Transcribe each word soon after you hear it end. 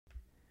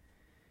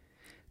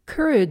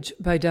Courage,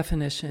 by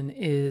definition,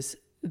 is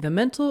the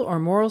mental or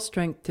moral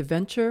strength to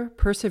venture,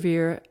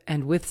 persevere,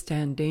 and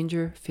withstand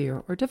danger,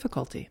 fear, or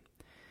difficulty.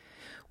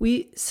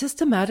 We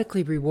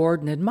systematically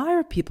reward and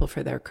admire people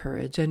for their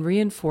courage and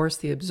reinforce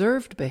the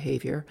observed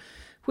behavior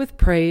with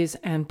praise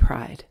and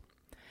pride.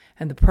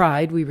 And the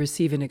pride we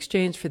receive in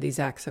exchange for these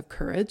acts of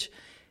courage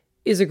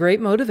is a great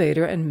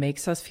motivator and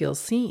makes us feel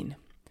seen.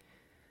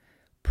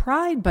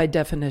 Pride, by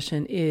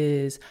definition,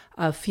 is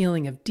a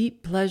feeling of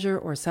deep pleasure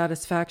or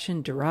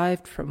satisfaction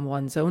derived from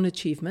one's own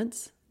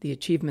achievements, the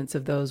achievements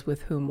of those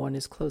with whom one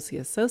is closely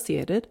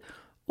associated,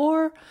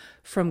 or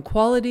from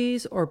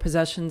qualities or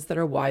possessions that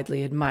are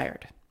widely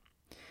admired.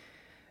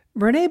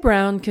 Brené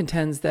Brown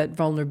contends that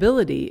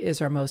vulnerability is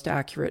our most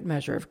accurate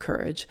measure of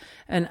courage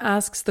and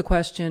asks the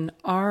question,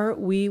 are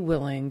we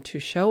willing to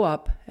show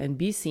up and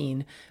be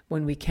seen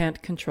when we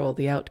can't control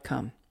the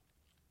outcome?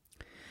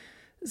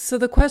 So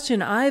the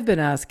question I've been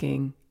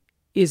asking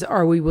is,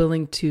 are we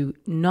willing to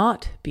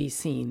not be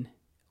seen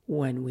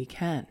when we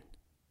can?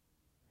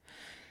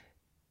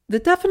 The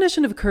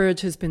definition of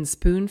courage has been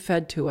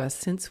spoon-fed to us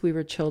since we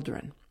were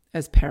children.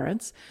 As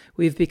parents,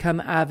 we've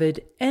become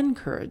avid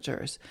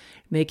encouragers,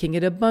 making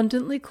it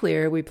abundantly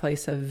clear we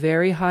place a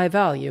very high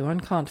value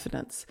on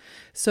confidence.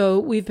 So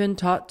we've been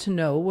taught to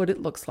know what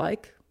it looks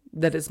like,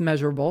 that it's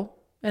measurable,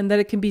 and that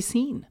it can be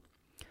seen.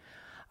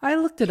 I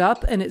looked it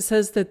up, and it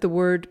says that the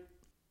word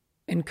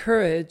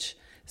encourage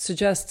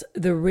suggests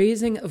the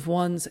raising of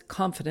one's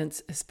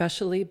confidence,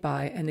 especially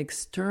by an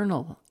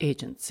external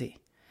agency.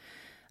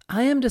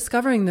 I am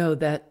discovering, though,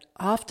 that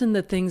often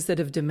the things that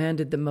have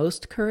demanded the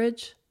most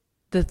courage,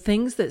 the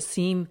things that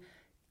seem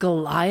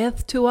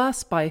Goliath to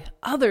us by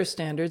other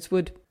standards,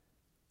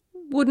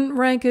 wouldn't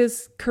rank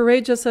as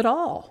courageous at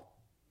all.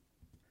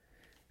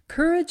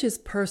 Courage is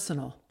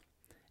personal,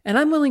 and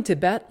I'm willing to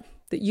bet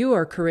that you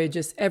are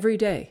courageous every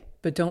day,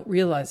 but don't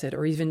realize it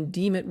or even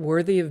deem it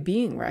worthy of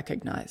being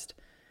recognized.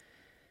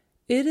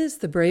 It is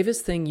the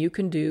bravest thing you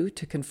can do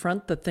to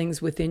confront the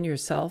things within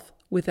yourself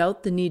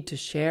without the need to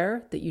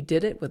share that you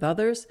did it with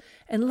others,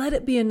 and let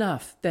it be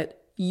enough that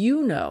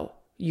you know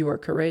you are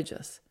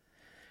courageous.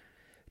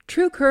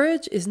 True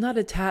courage is not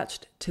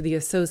attached to the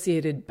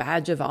associated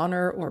badge of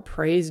honor or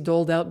praise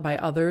doled out by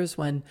others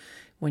when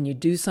you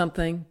do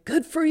something,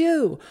 good for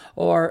you,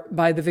 or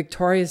by the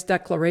victorious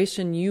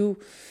declaration you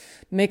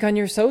make on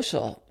your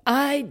social,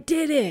 I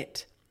did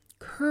it.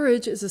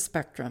 Courage is a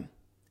spectrum.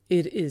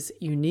 It is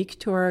unique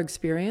to our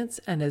experience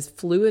and as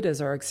fluid as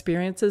our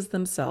experiences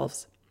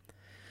themselves.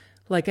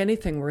 Like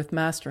anything worth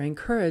mastering,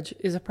 courage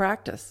is a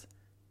practice.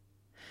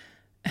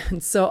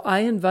 And so I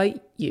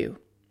invite you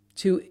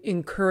to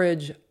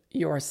encourage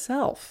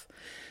yourself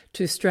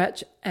to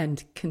stretch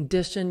and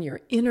condition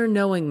your inner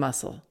knowing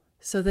muscle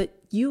so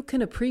that you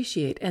can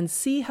appreciate and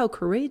see how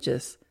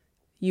courageous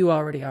you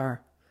already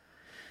are.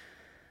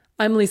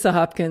 I'm Lisa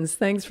Hopkins.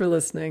 Thanks for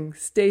listening.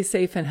 Stay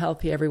safe and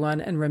healthy,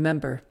 everyone, and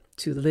remember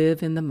to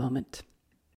live in the moment.